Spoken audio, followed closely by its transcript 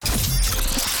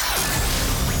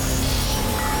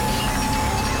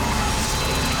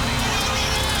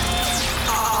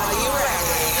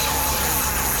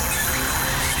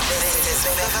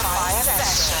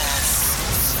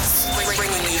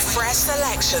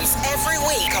selections every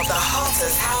week of the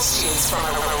hottest house tunes from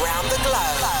around the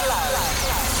globe.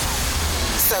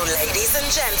 So ladies and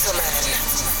gentlemen,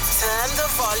 turn the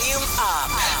volume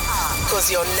up, because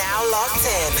you're now locked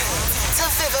in to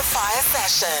Vivifier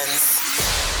Sessions.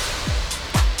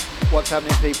 What's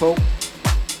happening, people?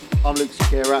 I'm Luke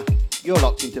Sakira. You're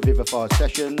locked into Vivifier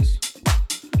Sessions.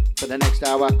 For the next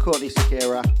hour, Courtney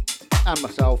Sakira and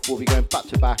myself will be going back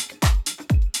to back,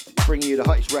 bringing you the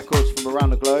hottest records from around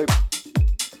the globe.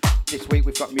 This week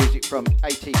we've got music from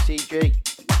ATCG,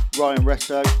 Ryan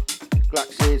Resso,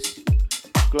 Glaxis,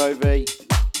 Glovey,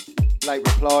 Late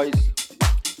Replies,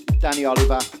 Danny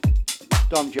Oliver,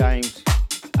 Dom James,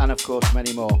 and of course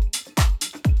many more.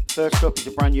 First up is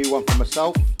a brand new one from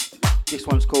myself. This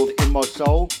one's called In My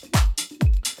Soul.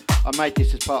 I made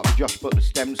this as part of the Josh Butler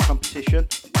Stems competition.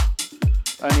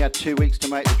 Only had 2 weeks to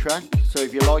make the track, so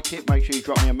if you like it, make sure you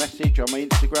drop me a message on my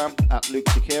Instagram at Luke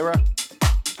Sakira.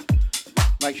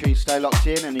 Make sure you stay locked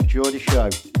in and enjoy the show.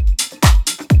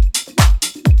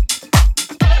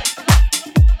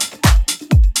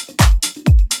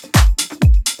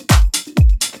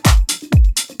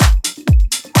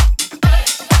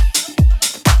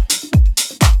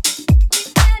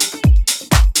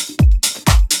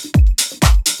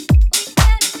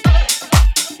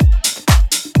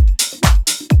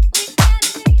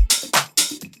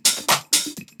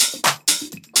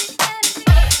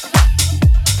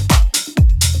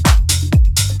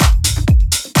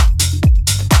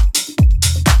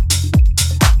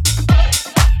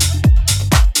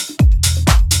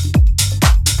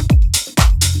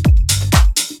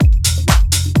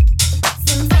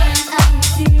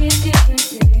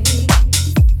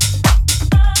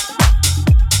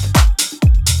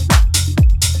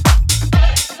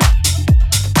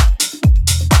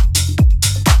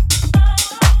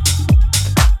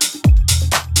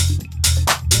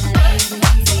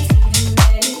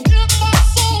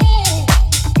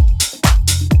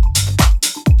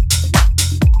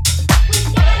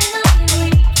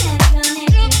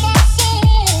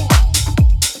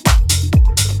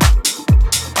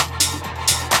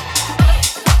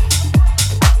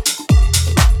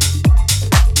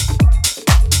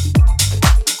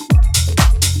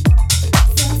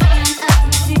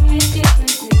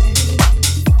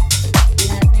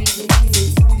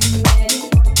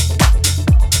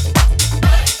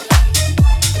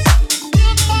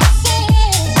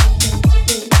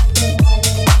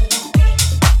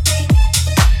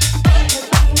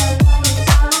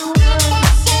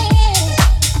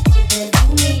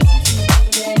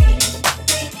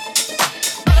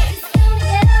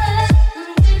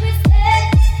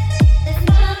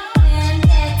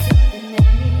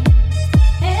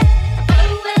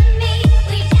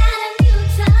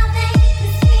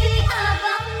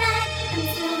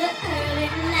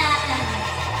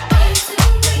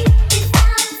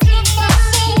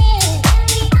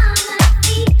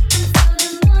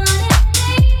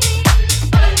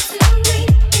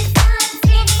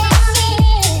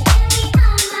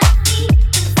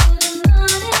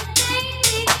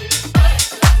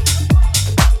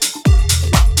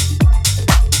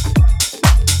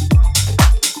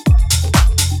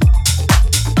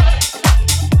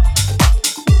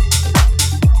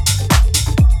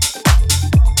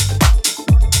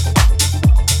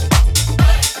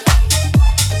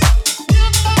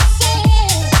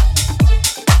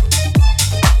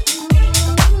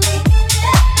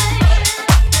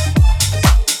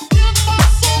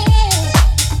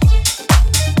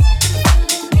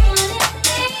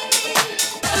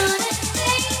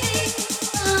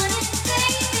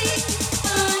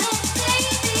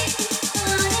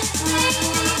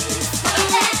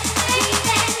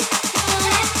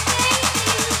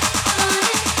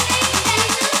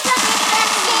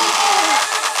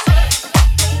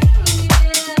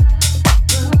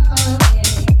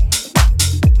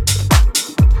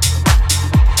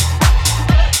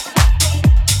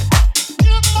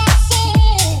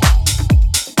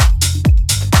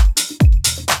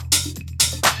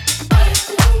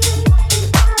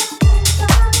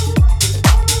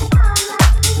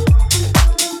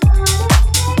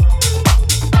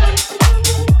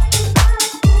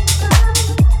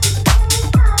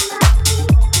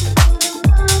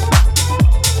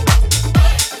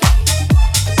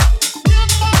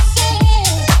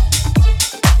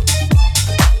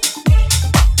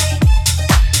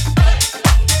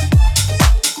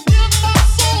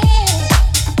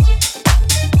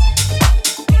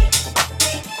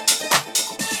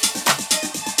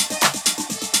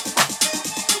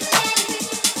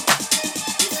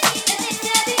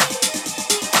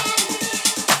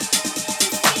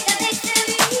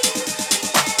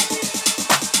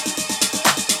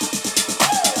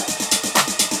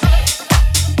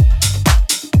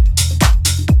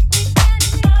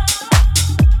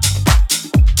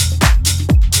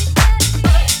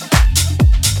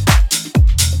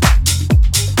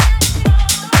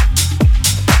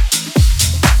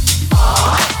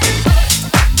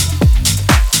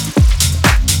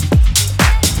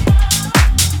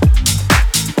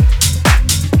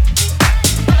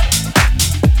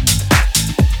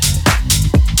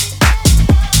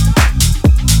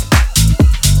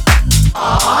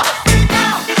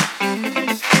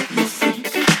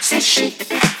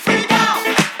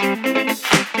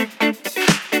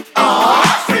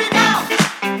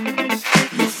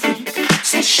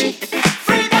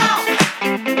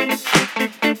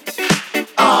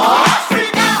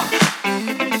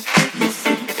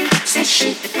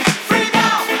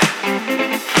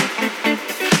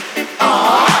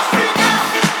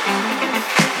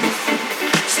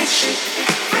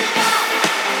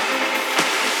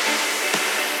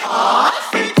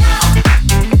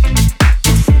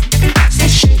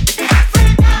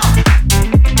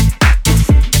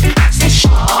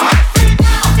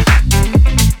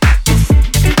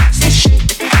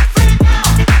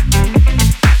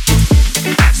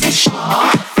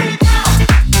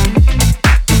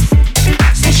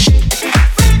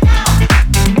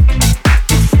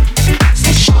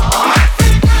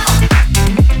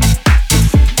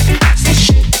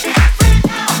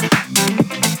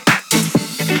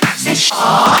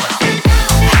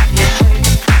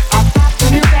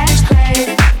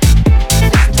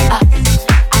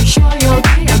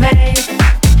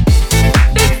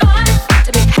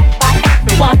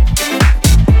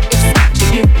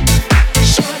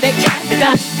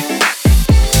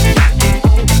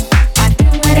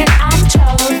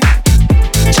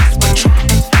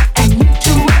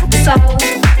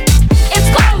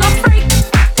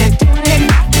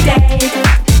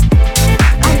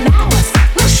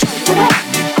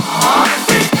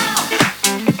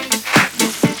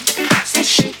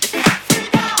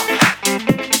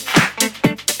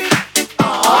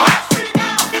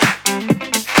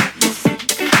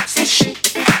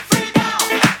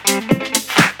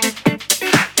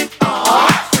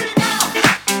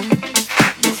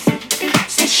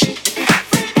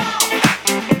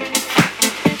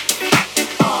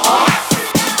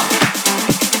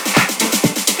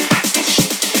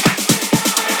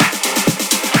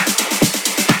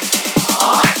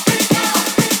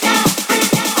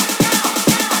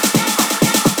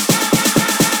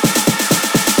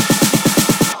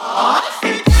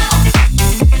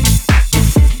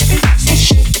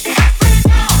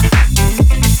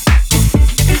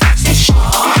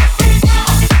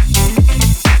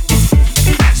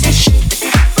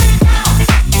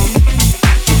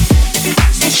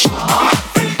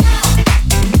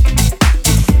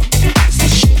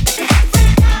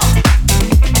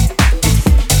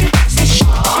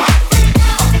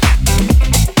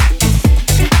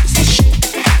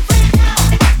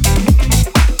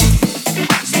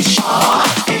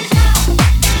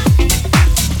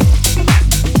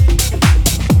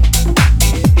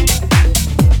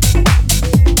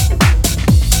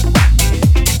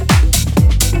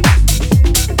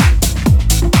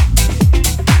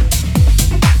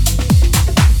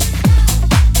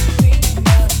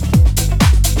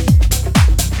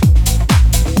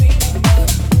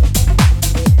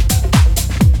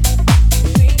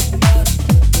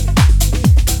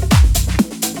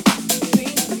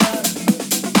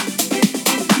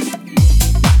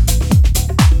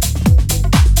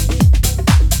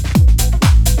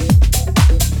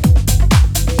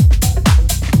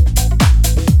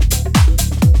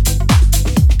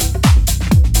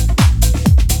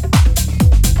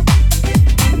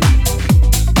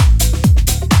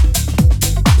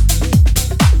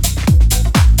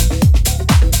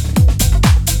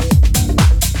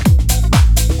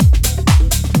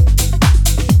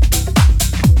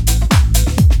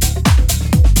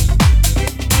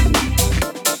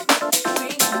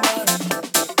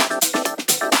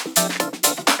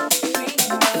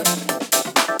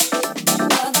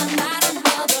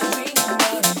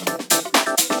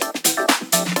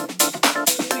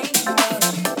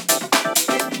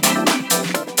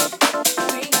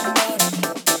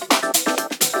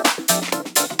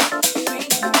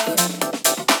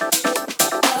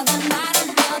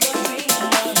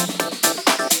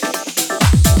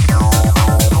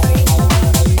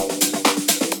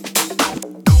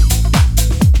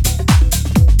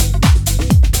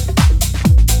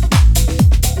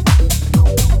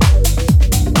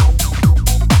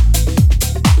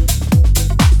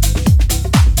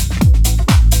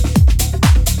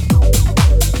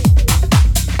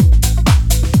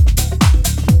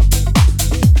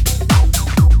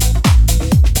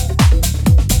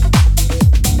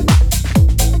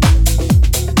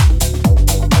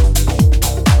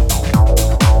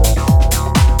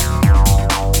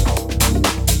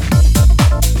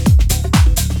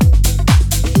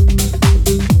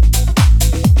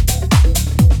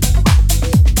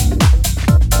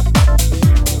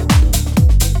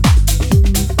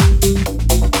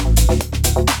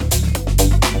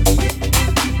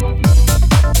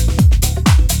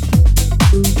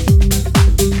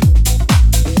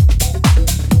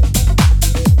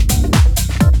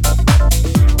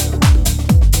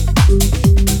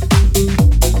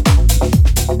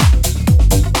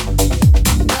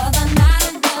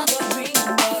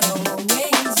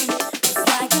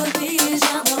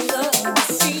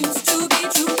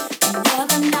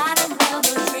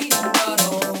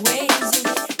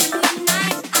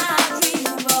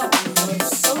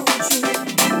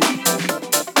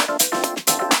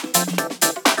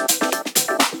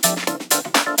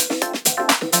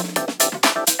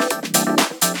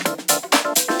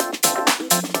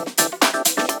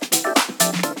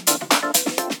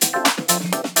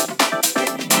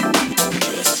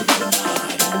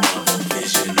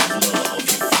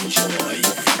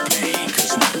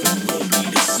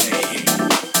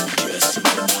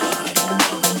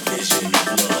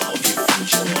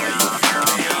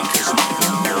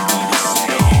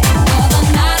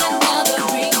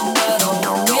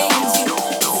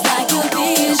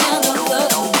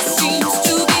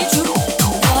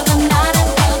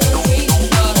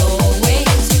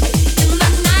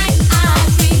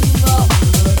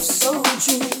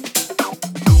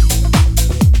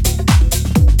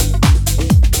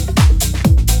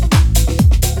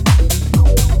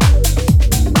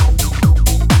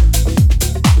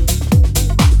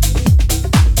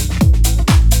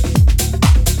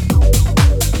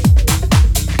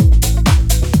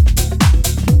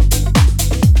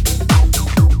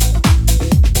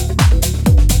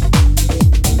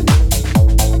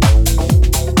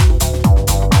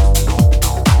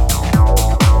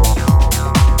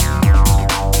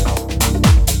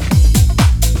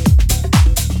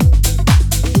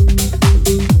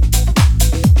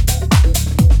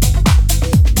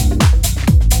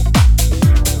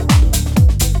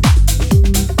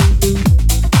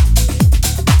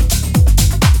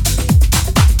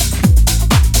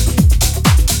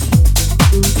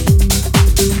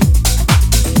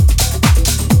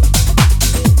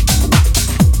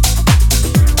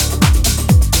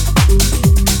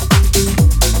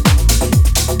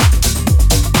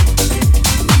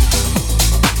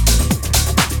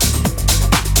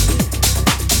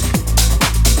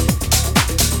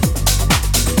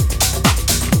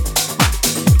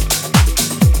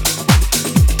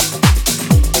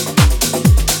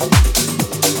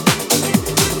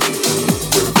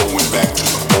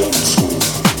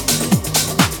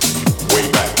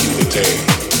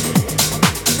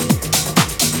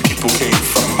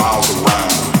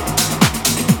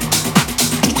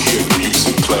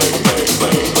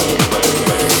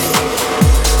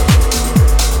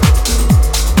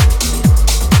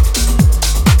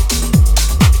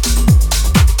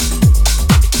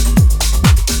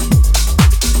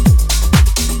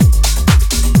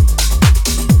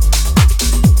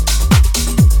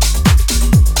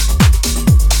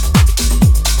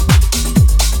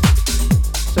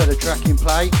 cracking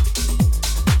play.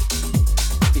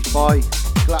 It's by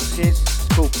Glaxes. It's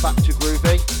called Back to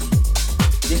Groovy.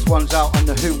 This one's out on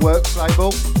the Who Works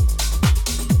label.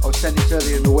 I was sent this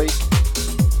earlier in the week.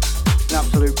 It's an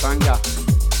absolute banger.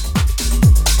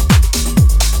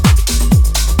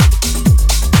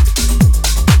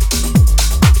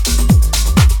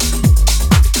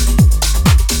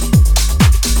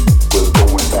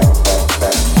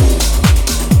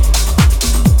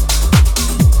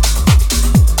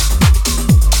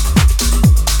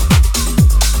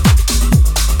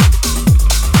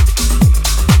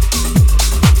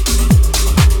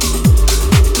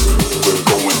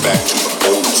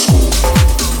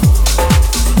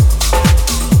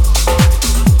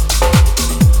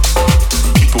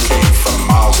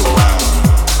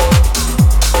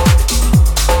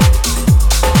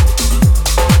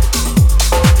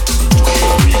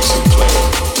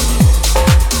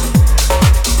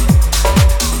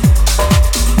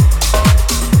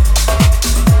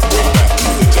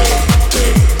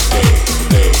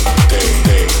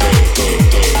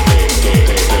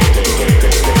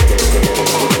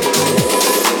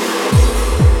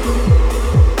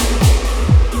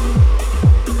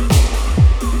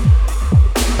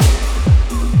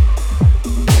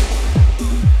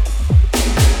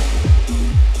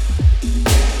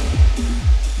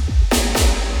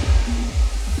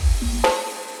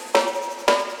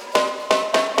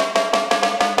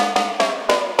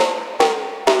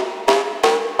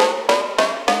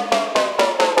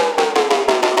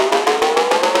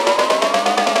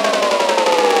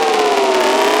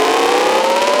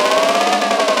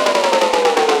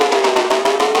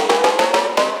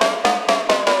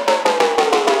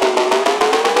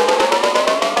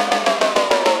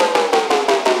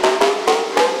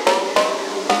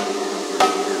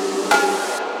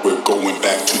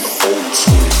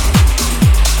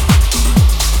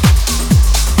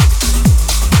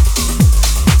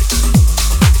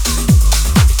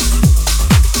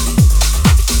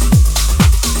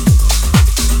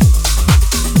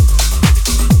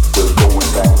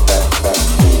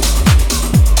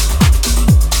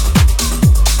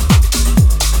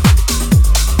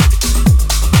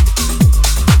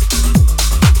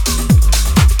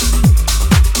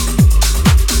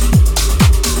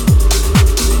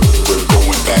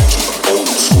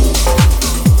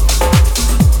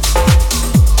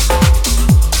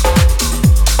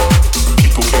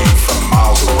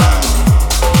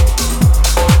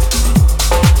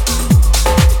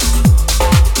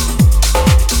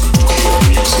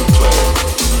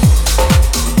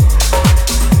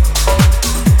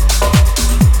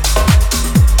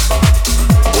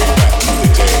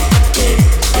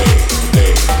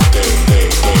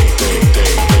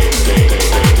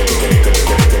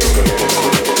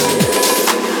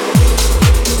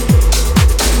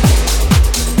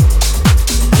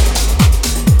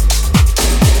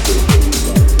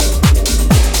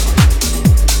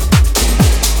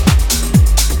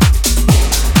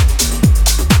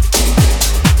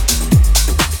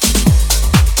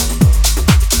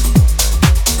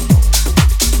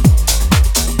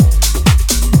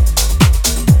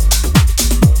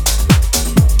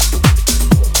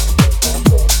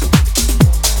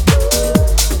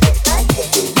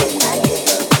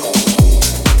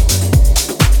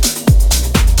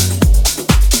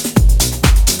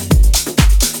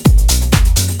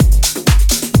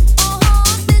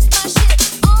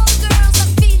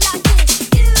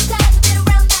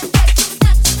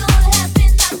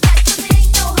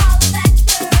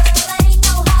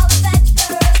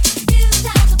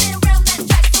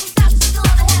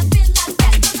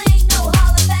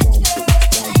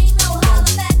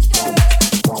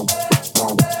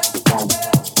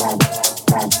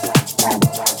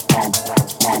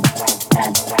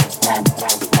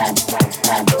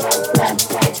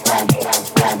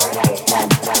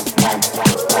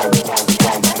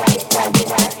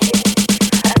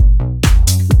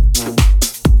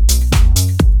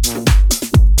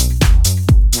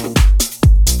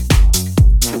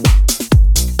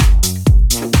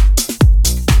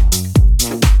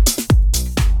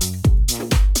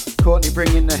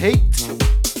 Bringing the heat.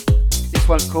 This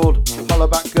one's called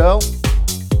Hollaback Girl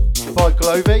by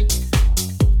Glovey.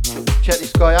 Check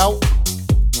this guy out.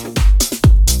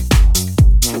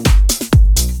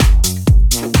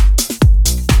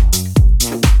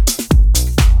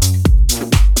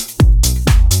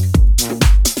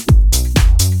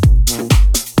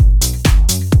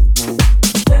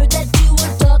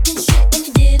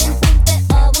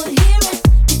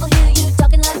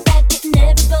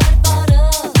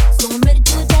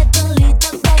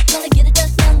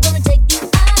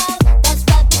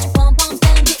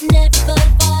 Everybody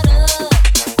fought up.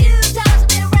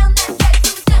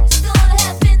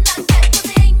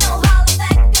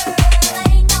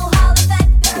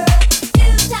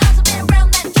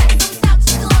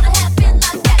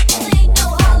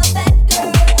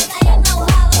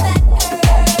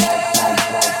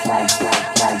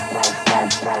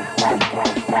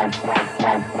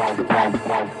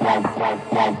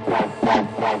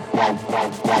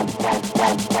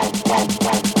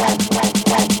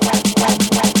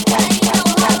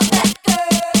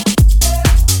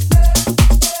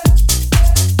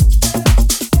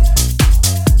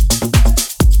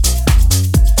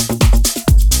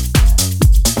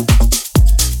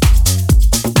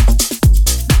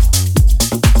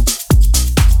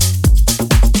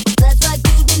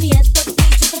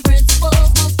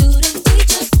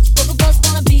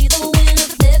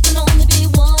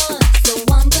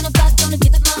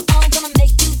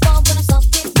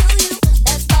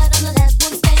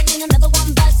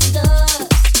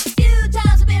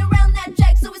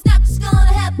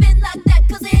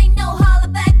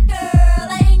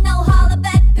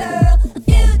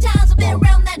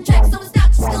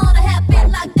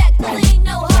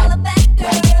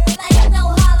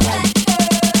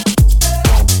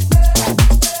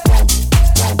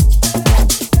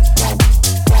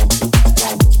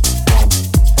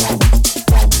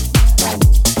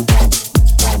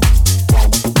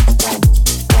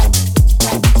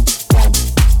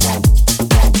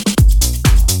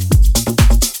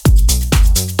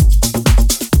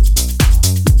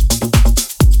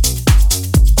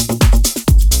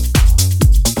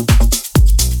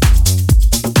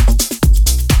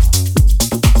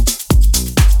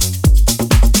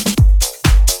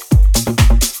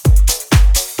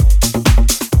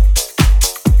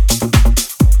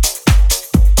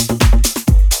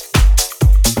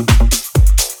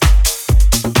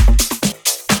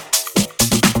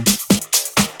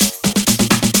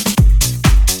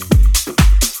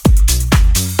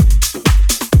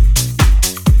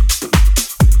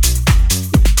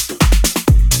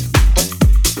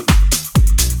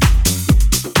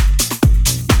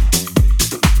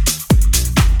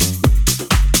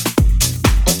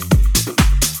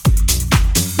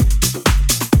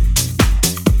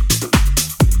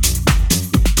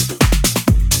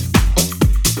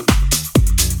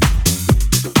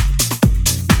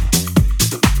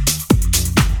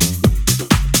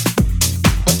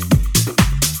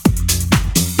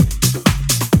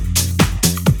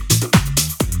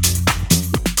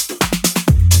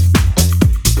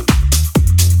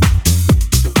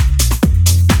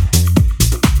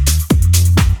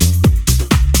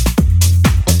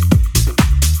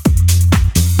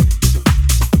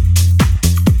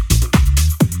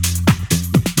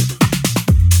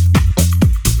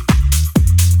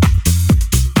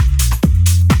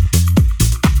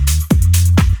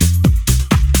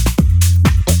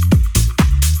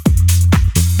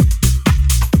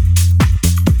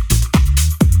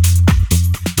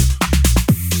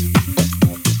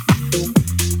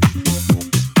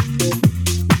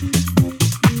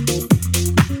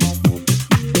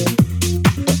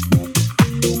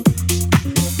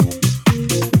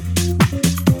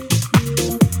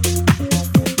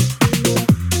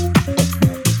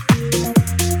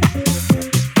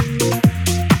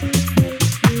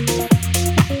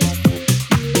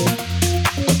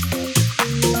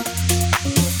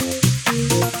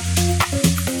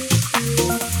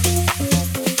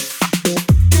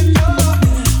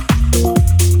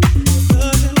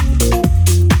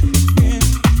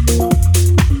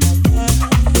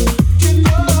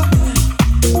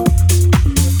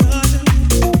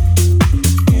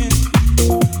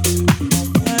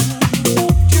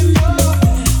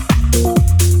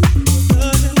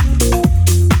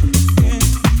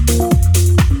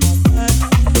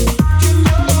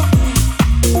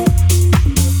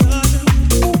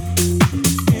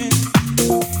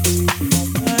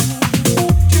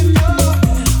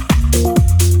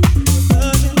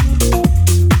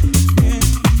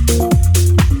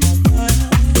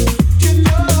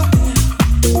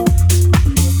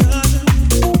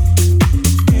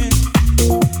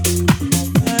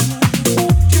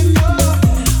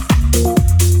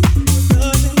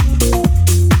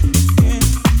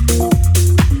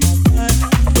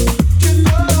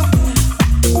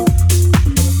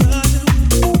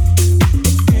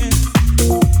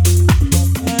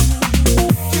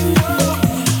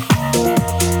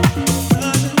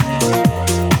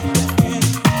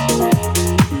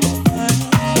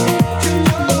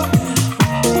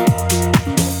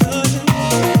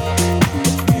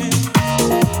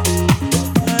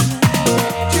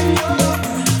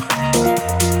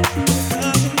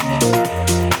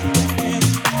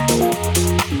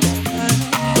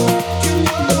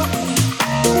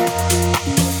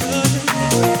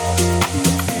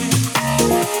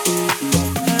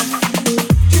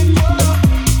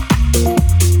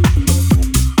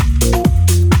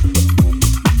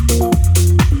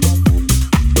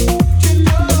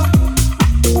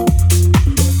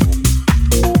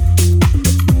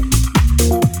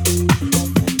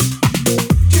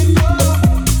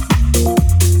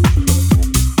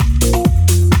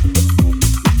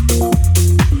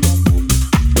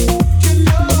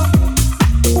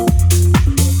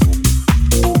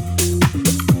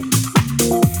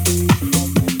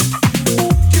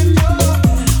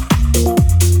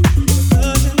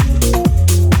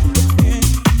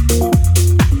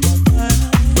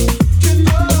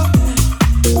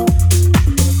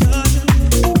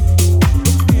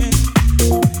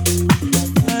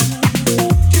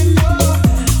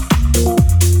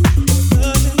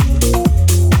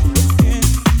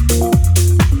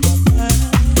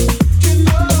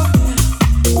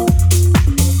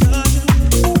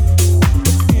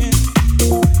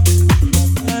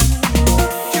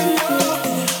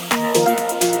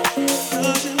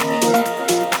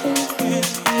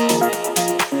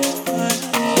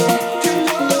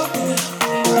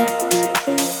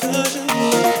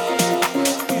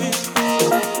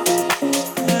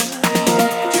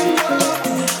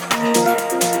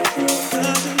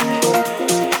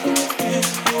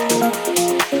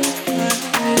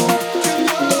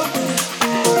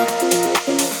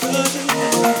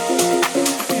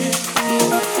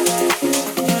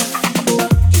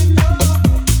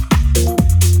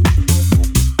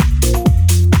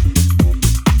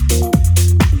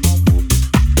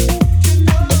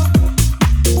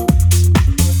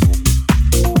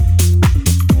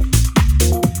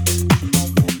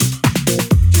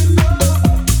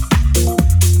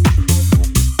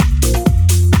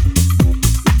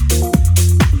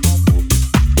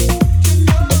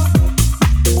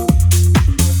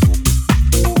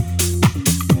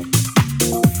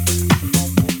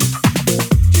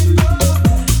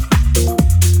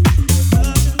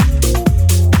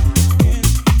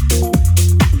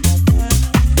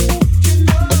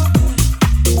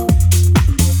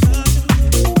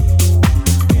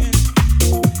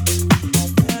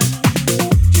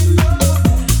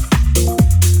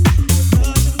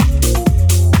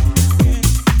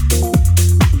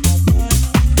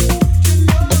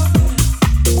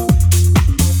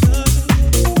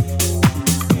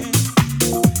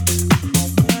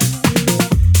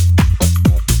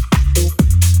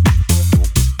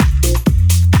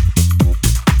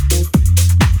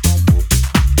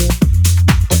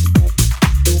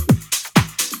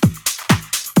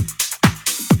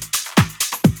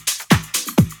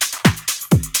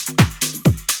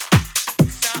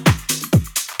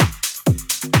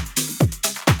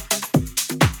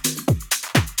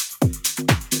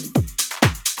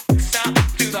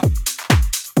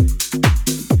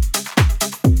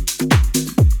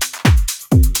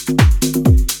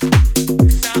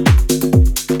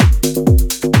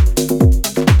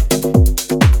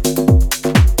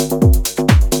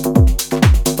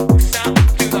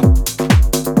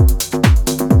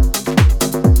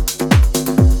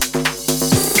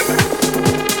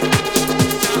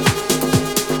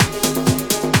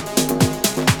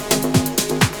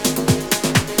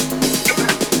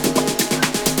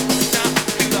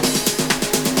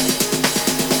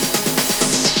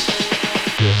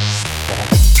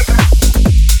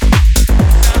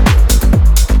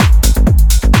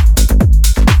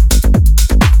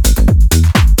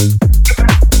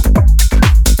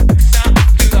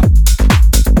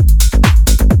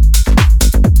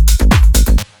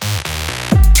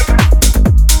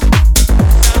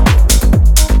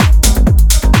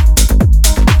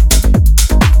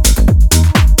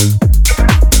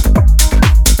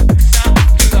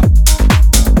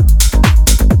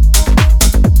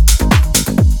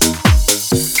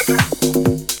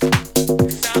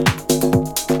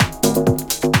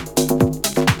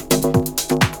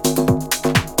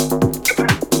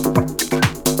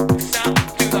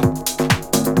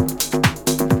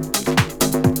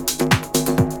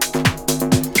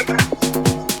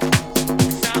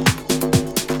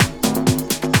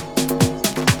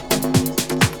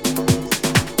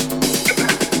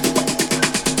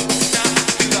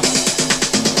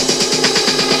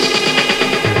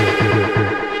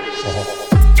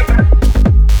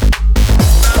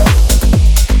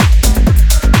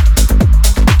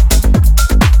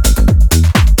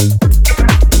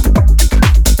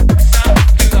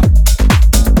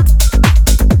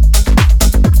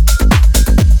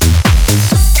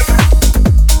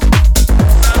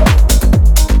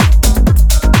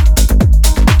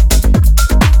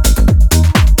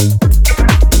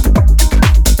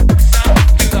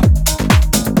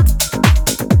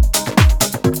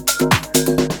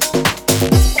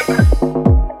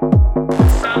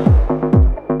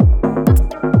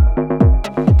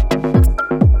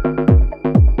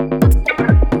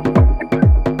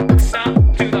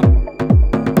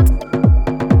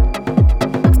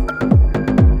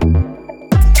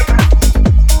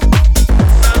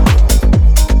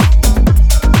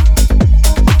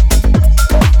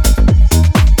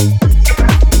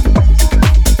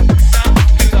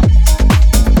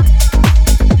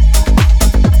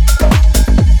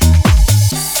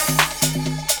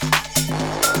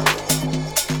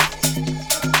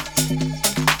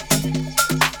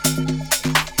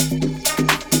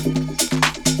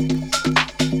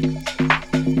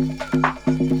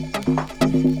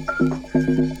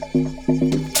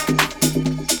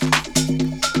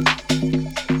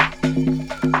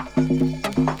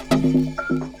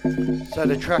 So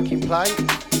the track in play,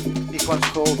 this one's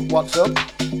called What's Up.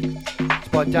 It's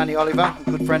by Danny Oliver,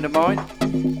 a good friend of mine.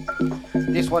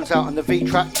 This one's out on the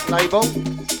V-Track label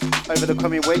over the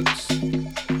coming weeks.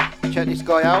 Check this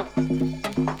guy out.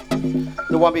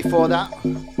 The one before that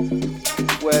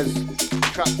was a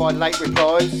track by Late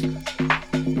Replies.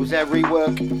 It was their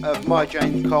rework of My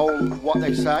James Cole, What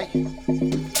They Say.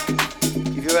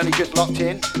 If you're only just locked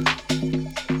in,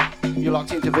 you're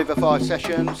locked into Vivify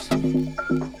Sessions.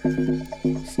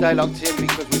 Stay locked in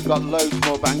because we've got loads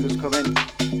more bangers coming.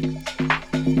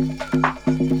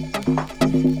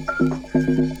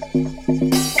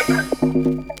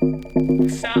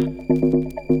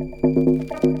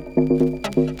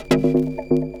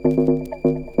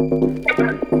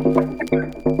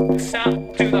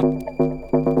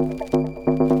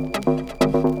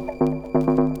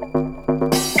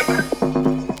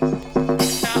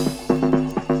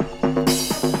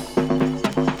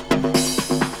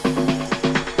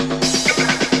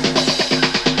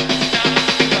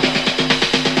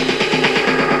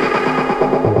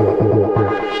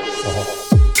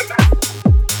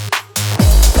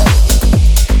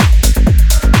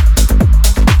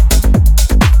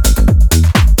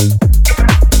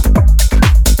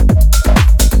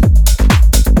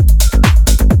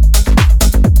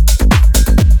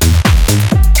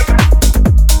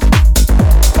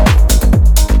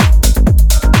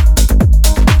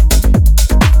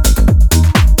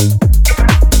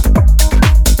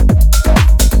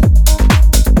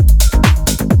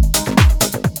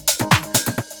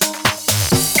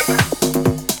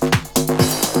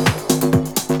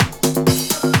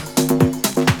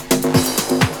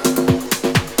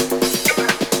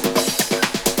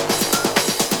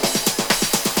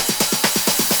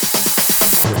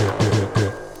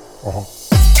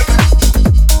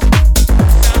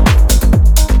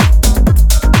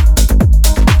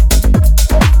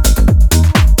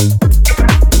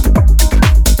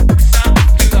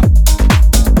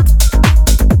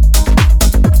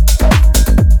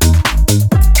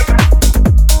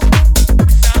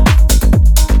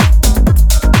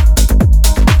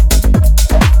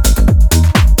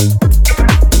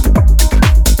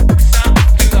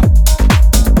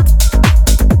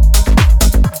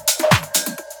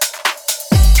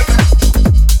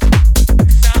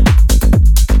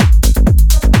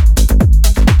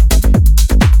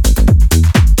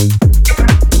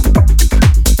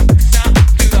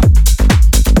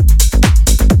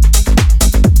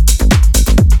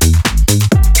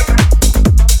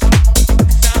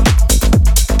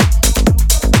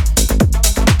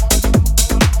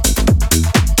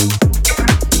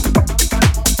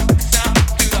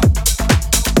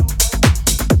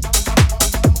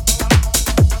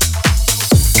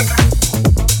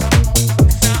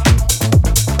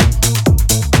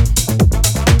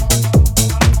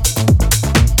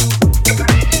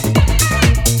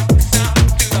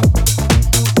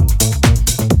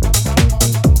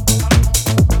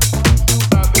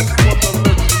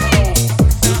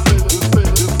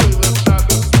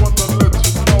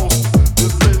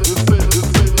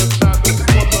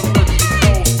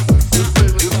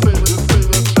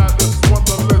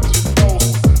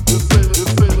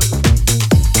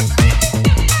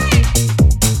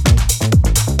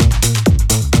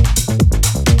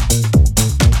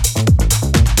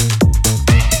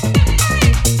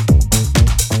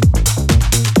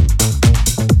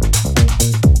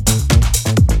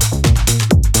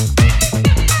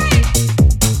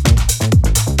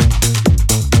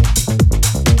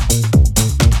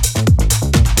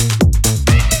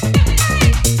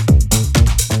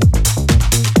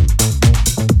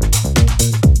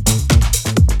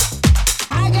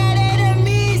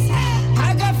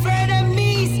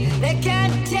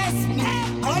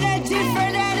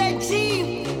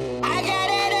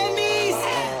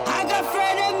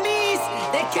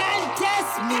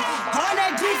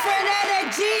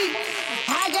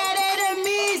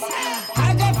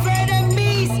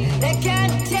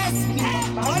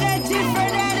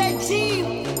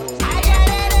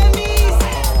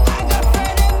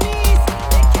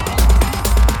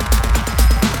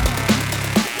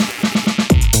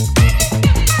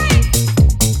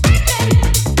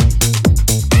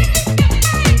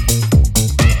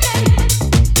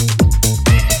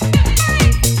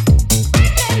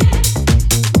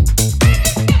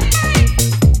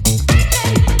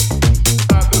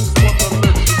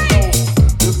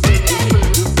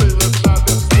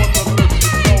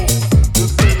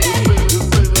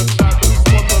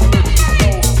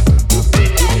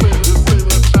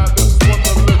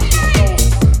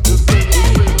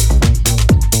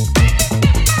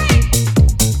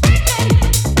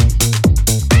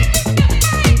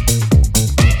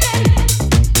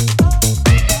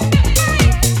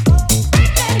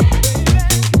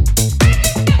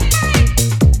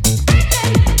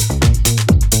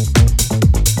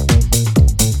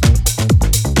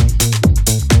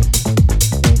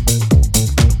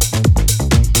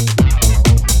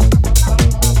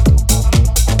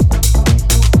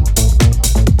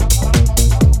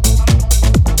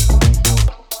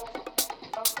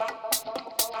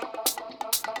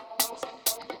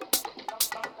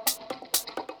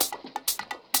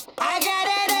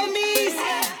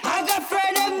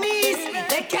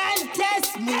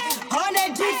 me on a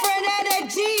different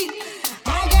energy.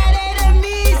 I got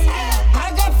enemies,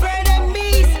 I got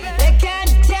frenemies. They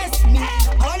can't test me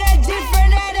on a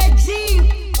different energy.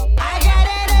 I got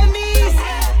enemies,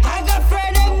 I got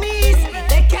frenemies.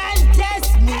 They can't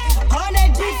test me on a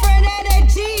different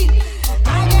energy.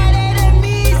 I got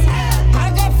enemies, I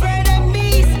got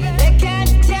frenemies. They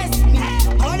can't test me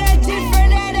on a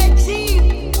different energy.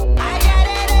 I got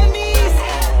enemies,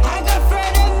 I got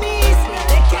frenemies.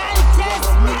 They can't test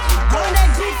me on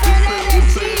a different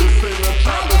energy.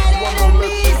 I got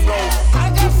enemies, I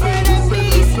got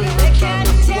frenemies. They can't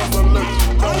test me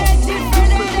on a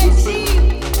different energy.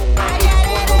 I got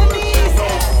enemies,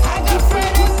 I got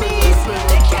frenemies.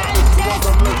 They can't test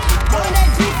me on a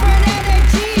different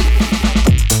energy.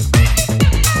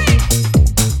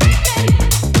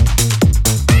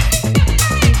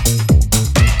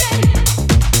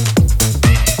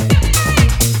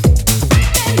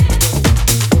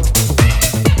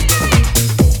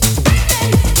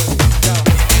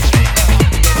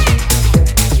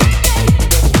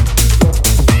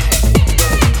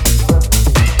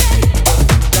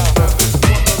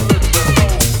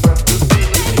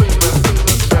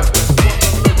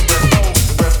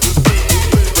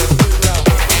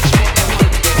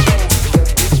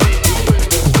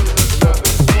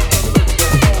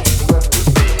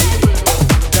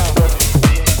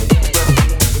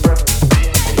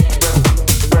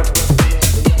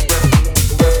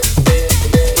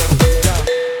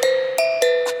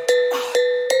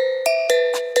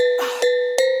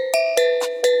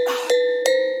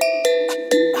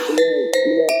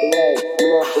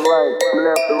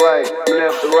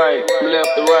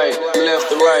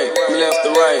 left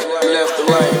the right.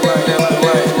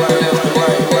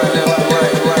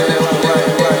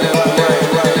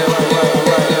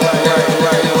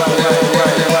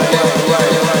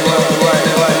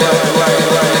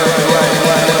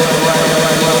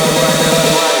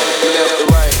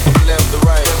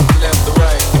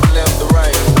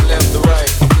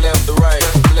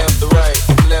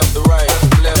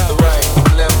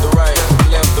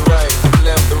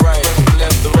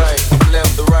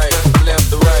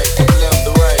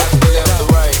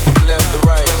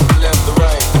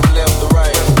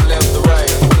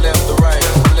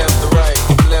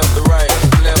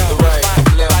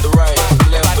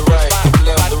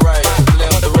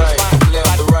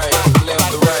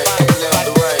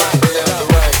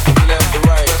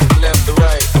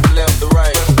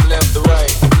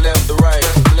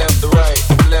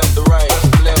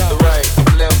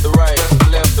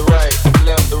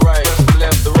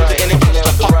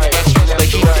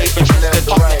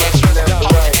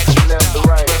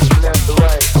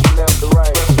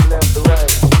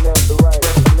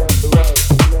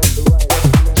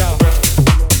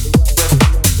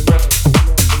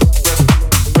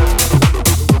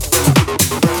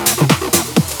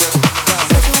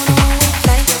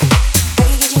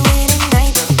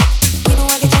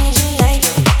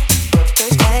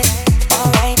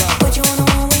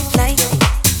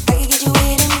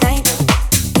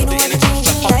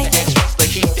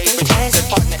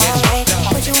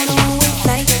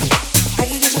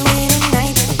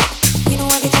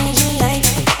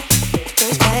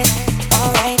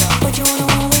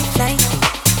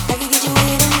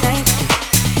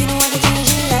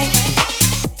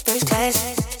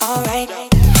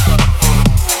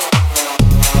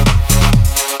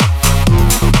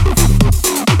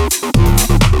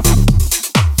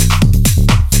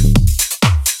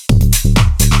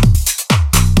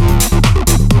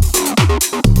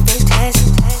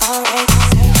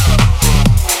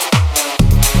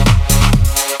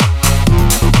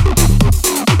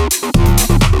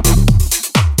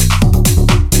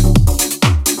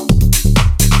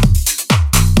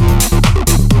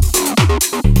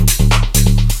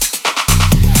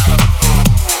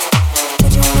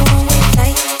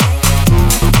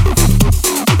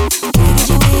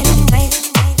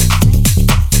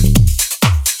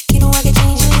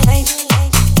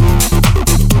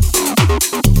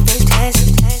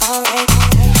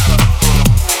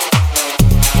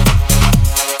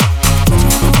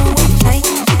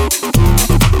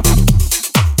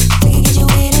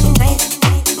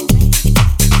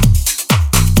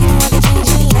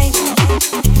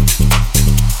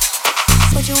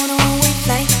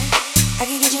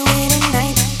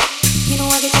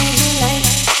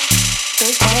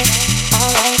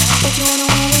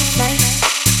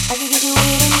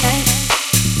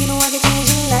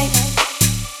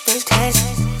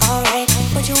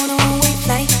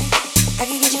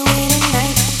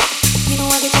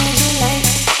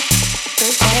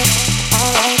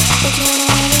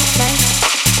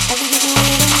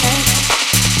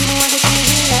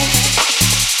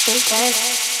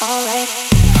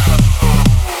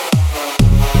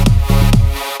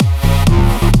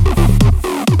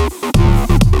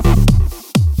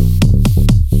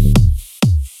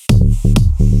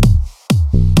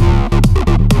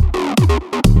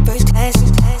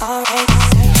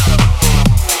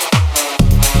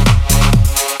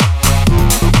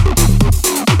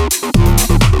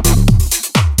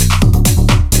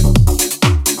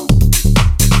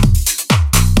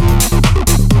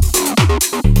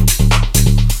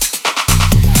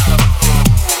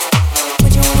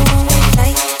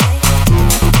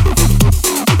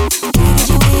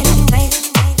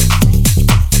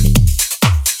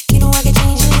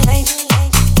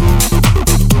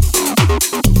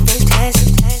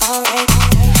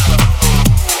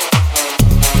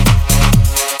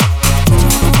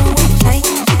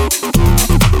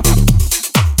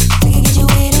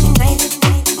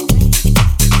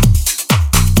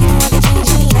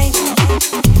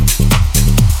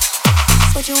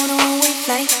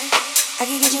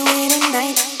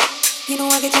 You know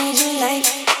I could change your life.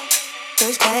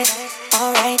 First class,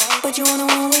 alright, but you want a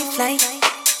one-way flight.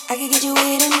 I could get you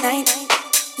away tonight.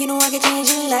 You know I could change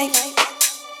your life.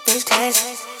 First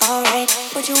class, alright,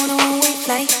 but you want a one-way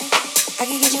flight. I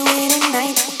could get you away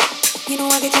tonight. You know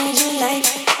I could change your life.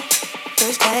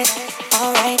 First class,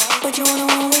 alright, but you want a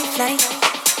one-way flight.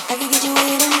 I could get you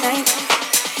away tonight.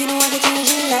 You know I could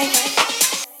change your life.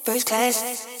 First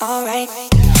class, alright.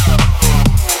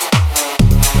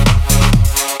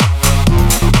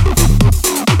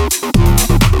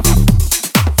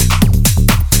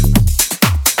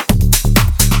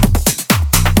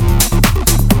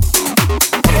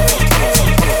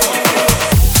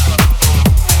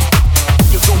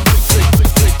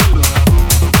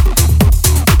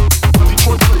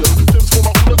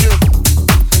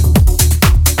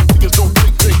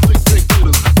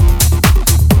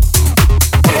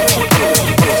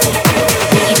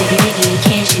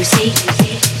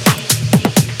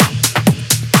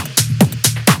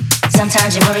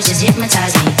 Sometimes your words just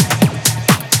hypnotize me.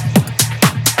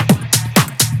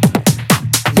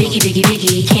 Biggie, biggie,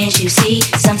 biggie, can't you see?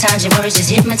 Sometimes your words just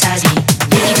hypnotize me.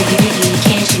 Biggie, biggie, biggie,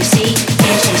 can't you see?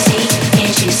 Can't you see?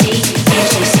 Can't you see?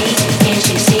 Can't you see? Can't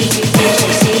you see? Can't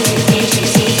you see? Can't you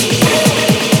see?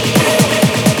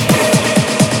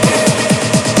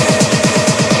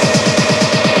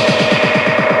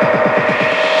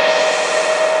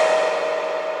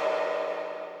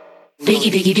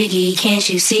 Biggie, biggie, biggie, can't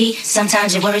you see?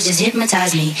 Sometimes your words just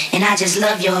hypnotize me, and I just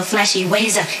love your flashy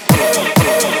ways.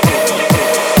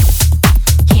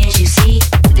 Can't you see?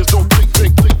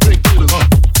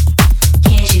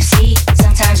 Can't you see?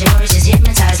 Sometimes your words just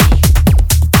hypnotize me.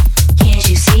 Can't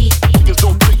you see?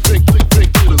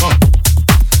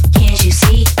 Can't you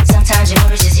see? Sometimes your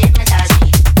words just hypnotize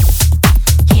me.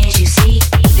 Can't you see?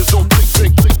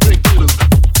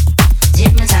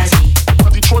 Hypnotize me.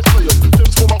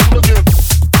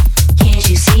 Can't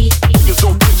you see?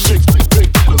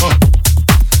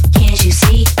 Can't you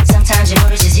see? Sometimes your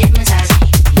words just hypnotize me.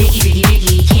 Biggie, biggie,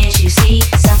 biggie, can't you see?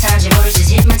 Sometimes your words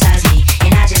just hypnotize me,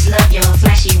 and I just love your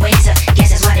flashy ways. Guess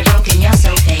that's why they're broken, you're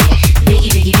so fake.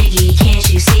 Biggie, biggie, biggie,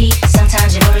 can't you see?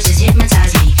 Sometimes your words just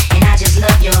hypnotize me, and I just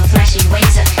love your flashy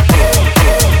ways.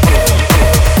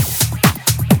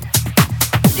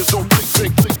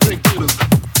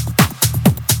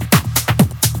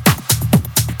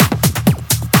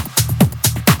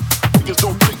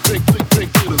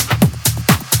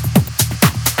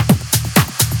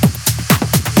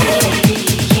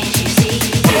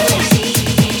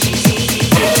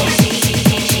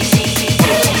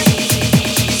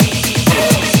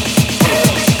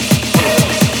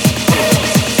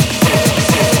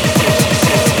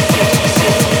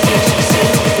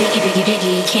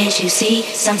 Can't you see?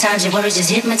 Sometimes your words just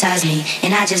hypnotize me,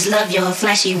 and I just love your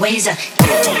flashy ways.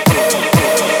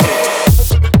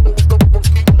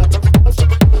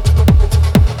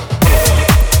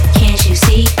 Can't you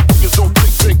see?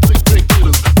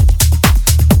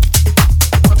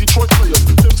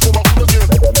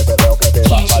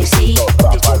 Can't you see?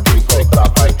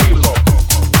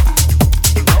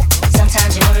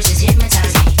 Sometimes your words just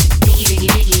hypnotize me. Biggie, biggie,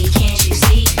 biggie, can't you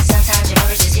see? Sometimes your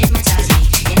words just hypnotize me,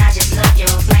 and I just love your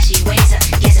flashy ways.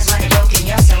 Guess that's why they're broken,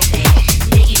 you're so fake.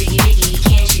 Biggie, biggie, biggie,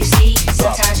 can't you see?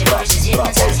 Sometimes your words just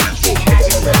hypnotize me, and I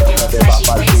just love your flashy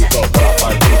ways.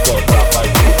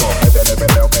 Métele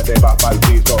peleo que te va pa'l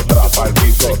piso, trapa al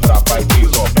piso, trapa al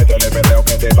piso. Métele peleo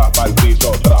que te va pa'l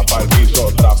piso, trapa al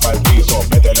piso, trapa al piso.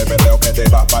 Métele peleo que te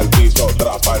va pa'l piso,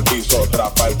 trapa al piso,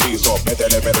 trapa al piso.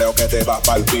 Métele peleo que te va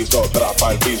pa'l piso, trapa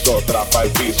al piso, trapa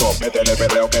al piso. Métele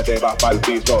peleo que te va pa'l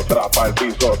piso, trapa al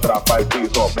piso, trapa al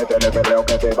piso. Métele peleo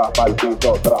que te va pa'l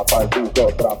piso, trapa al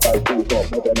piso, trapa al piso.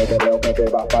 Métele peleo que te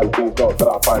va pa'l piso,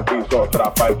 trapa al piso,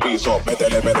 trapa al piso.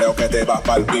 Métele peleo que te va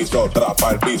pa'l piso, trapa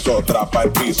al piso, trapa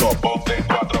al piso. Ponte en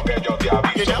cuatro que yo te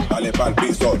aviso. Dale pa'l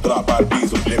piso, trapa al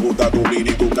piso. Le gusta tu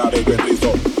mini, tu cabello es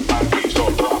rizo. Al piso,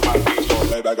 trapa al piso.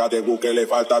 Le verga de que le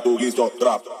falta tu guiso.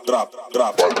 Trap, trap,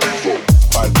 trap. Pa'l piso,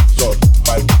 pa'l piso,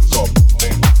 pa'l piso.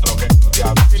 Dentro que yo te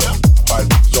aviso. Pa'l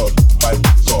piso, pa'l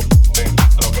piso.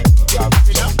 Dentro que yo te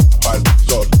aviso. Pa'l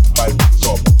piso, pa'l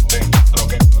piso. Dentro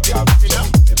que yo te aviso.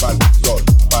 Pa'l piso,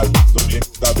 pa'l piso. Le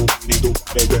gusta tu mini, tu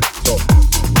cabello es rizo.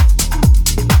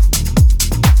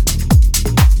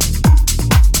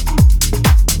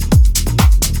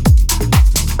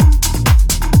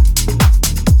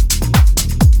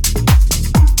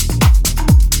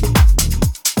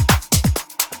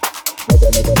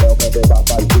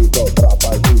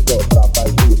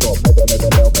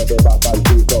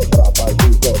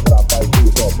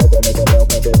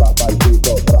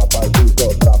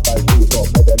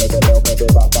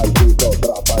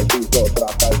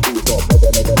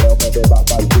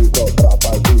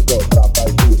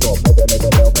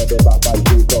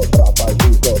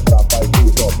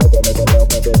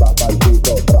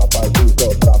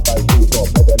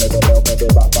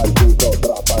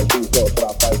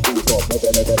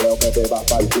 métele perreo que te vas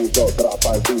pa'l piso,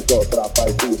 trapa el piso, trapa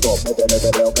el piso, métele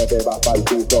perreo que te vas pa'l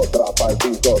piso, trapa el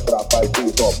piso, trapa el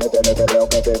piso, métele perreo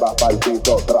que te vas pa'l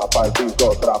piso, trapa el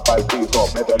piso, trapa el piso,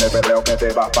 métele perreo que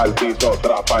te vas pa'l piso,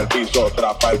 trapa el piso,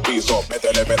 trapa el piso,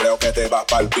 métele perreo que te vas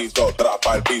pa'l piso,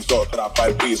 trapa el piso, trapa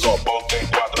el piso, ponte en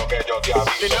cuatro que yo te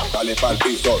aviso, dale pa'l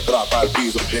piso, trapa el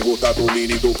piso, me gusta tu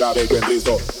mini, tu cabello en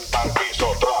rizo, pa'l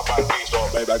piso, trapa el piso,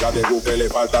 baby, hágate tú que le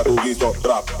falta tu guiso,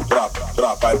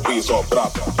 trapa el piso,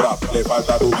 trap, le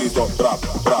falta tu guiso,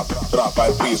 trapa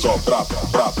el piso, trap,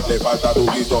 le falta tu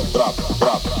guiso,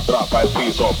 trapa el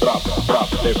piso, trap,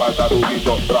 le falta tu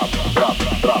guiso,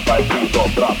 trapa el piso,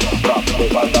 trap, le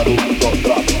falta tu guiso,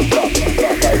 trapa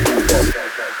el piso,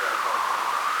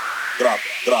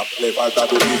 trap, le falta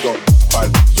tu guiso,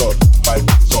 pa'l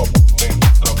piso,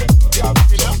 dentro que te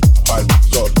avisa, pa'l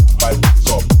piso, dentro que te avisa, pa'l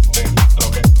piso,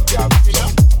 dentro que te avisa,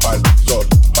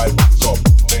 pa'l piso,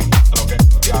 dentro que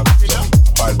te avisa,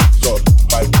 pa'l piso,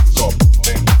 dentro que te avisa, pa'l piso,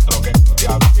 dentro que te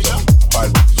avisa,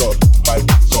 pa'l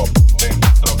piso,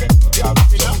 dentro que te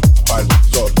avisa, pa'l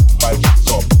piso,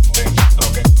 dentro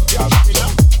que te avisa,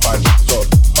 pa'l piso,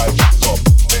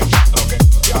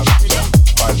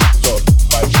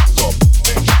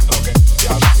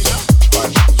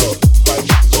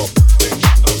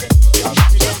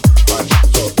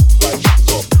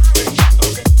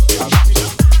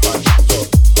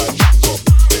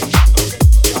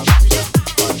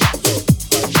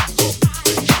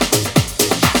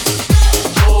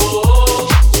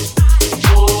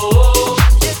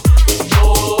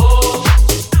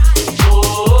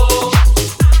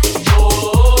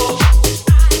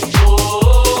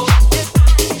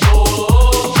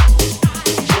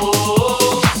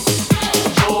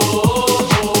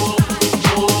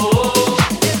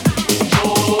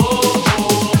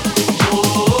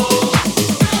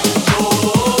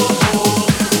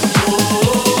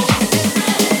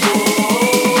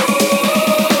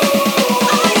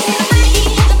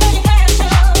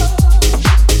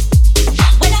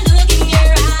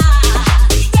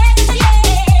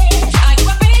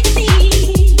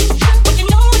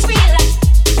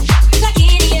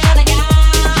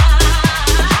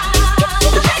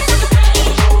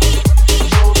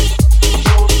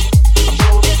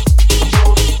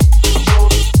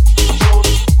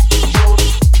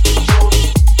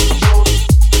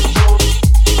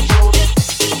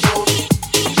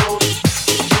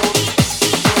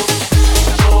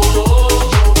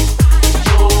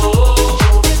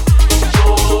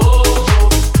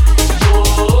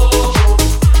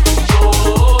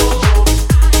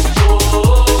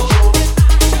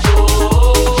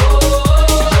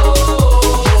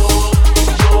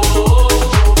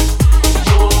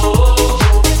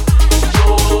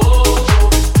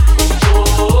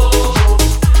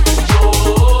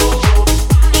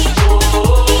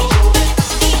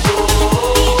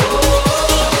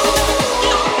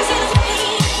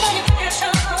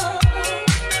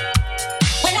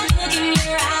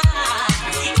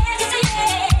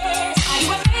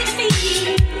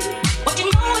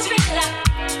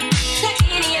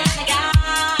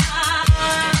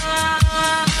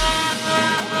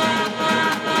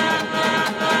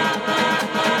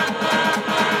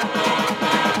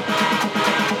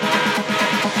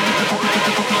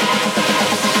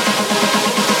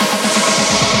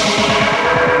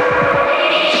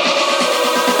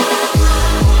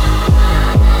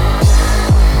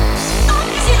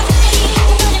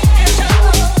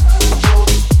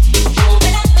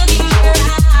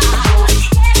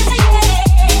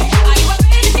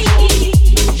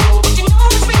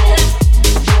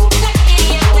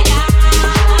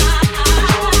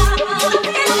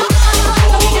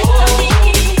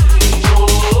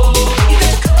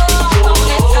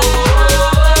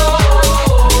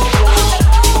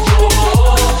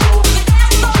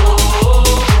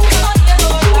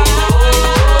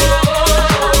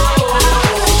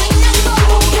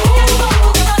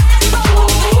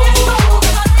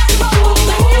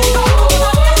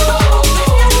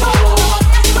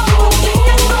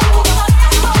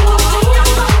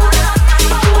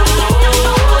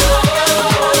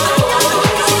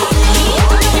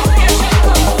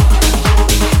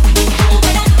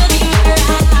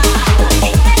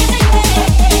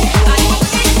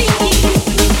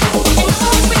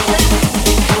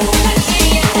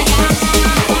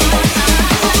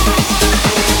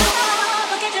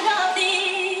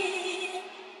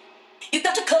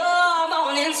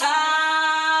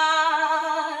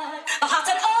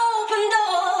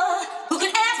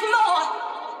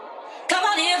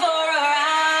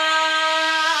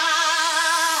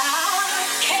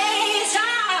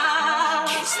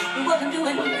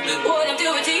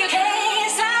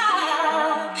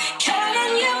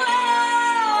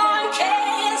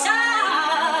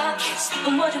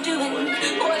 what I'm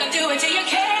doing to your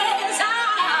kids.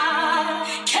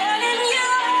 I'm killing you.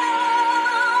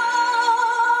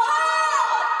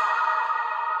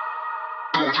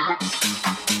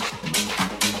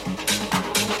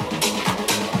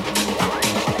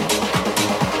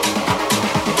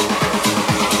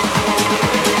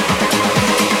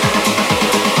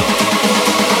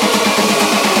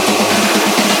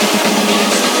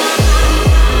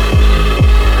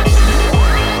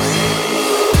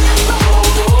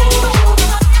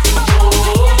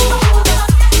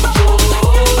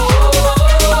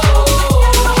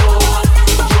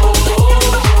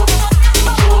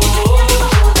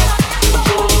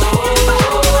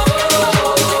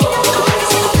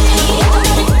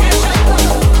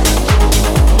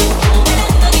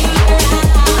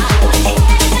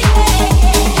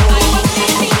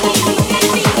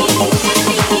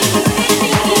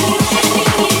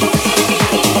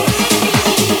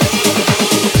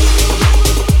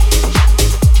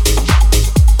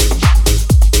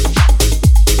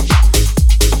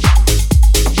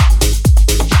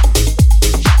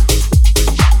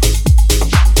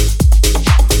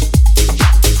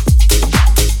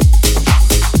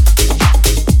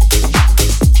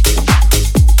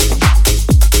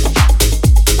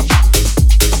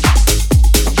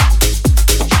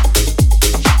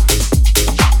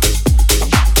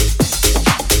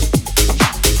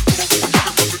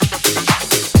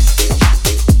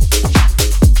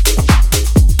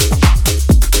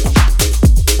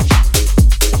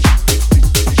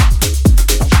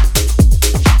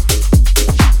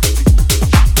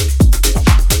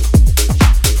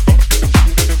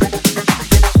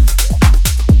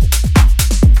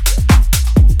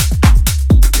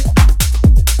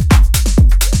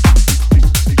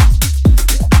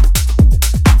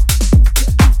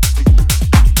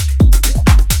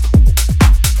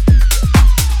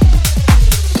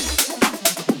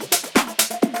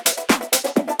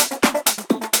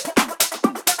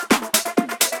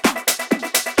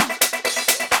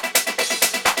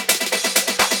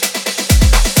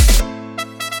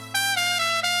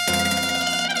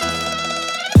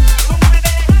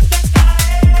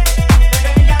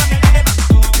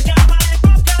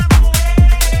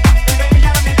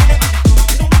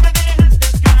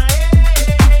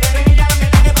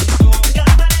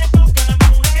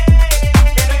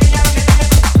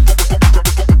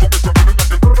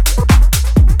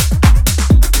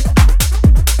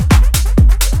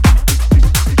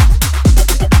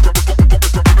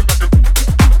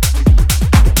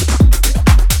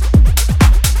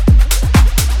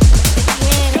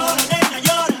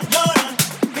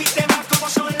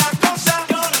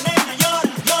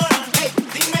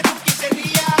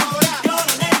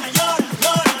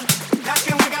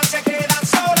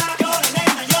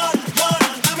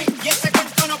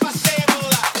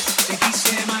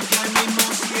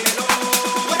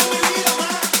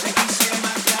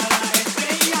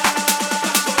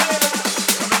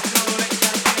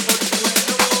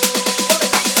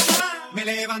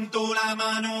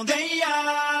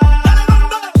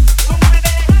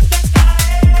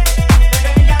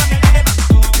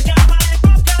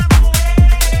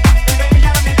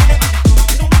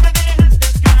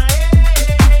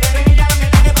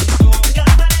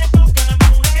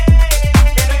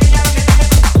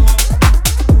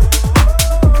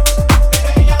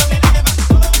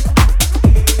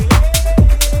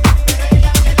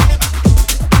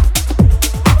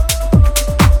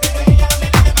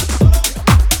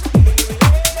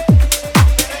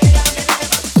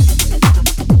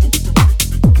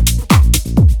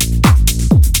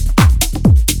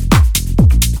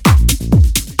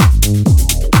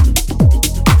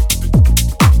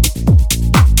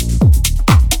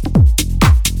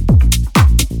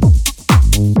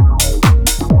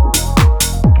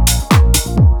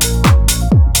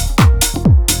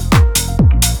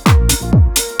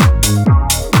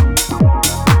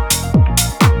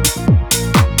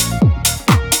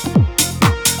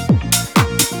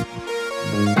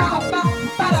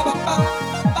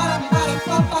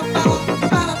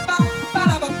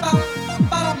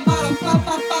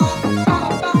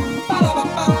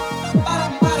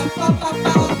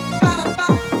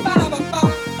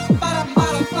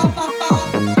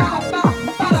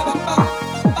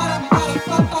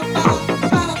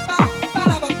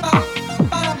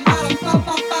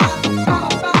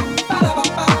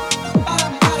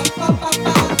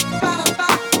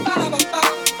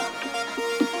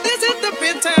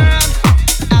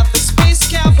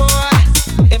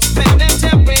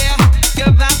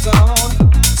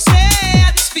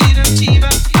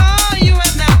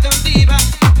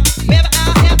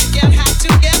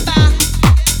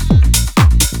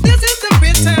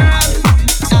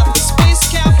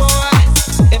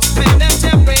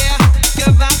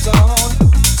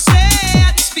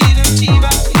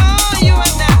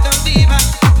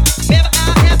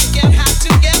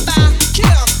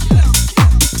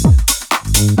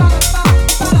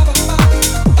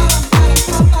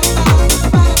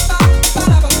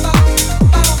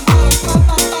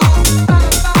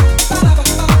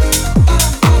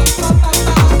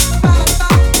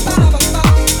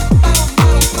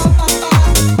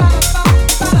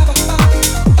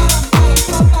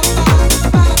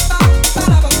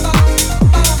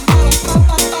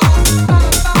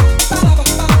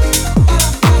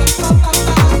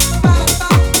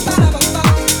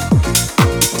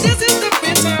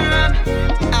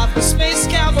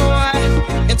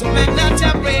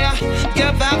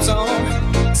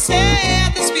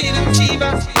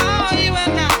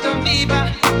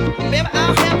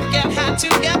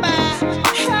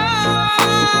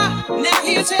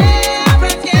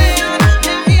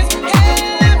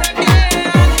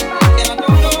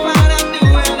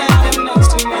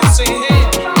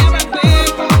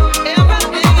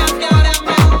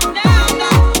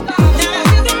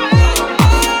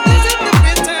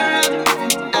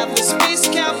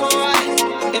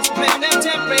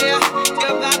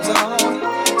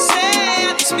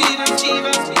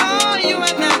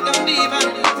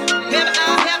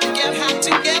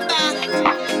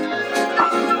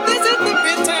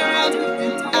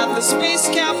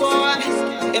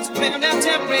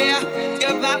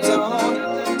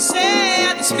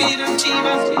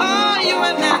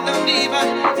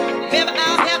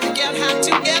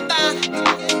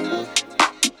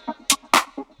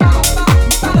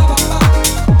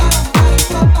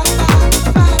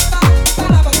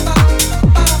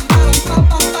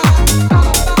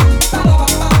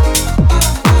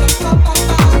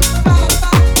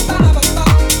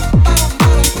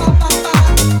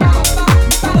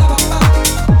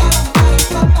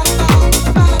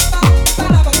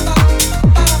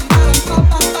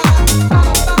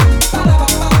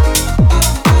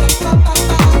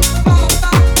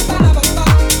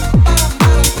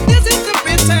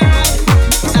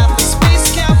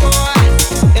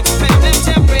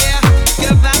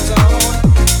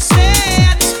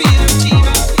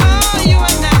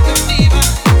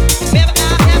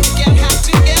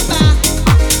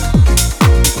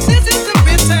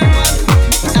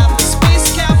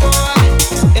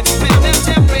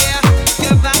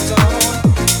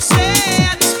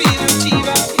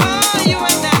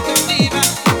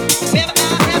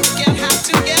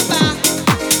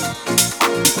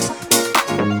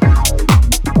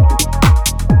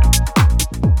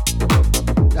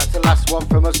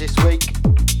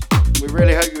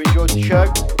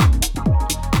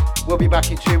 back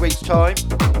in 2 weeks' time.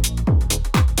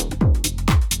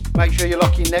 Make sure you're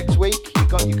locking next week. You've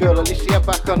got your girl Alicia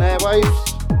back on airwaves.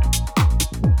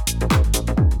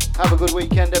 Have a good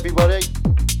weekend, everybody.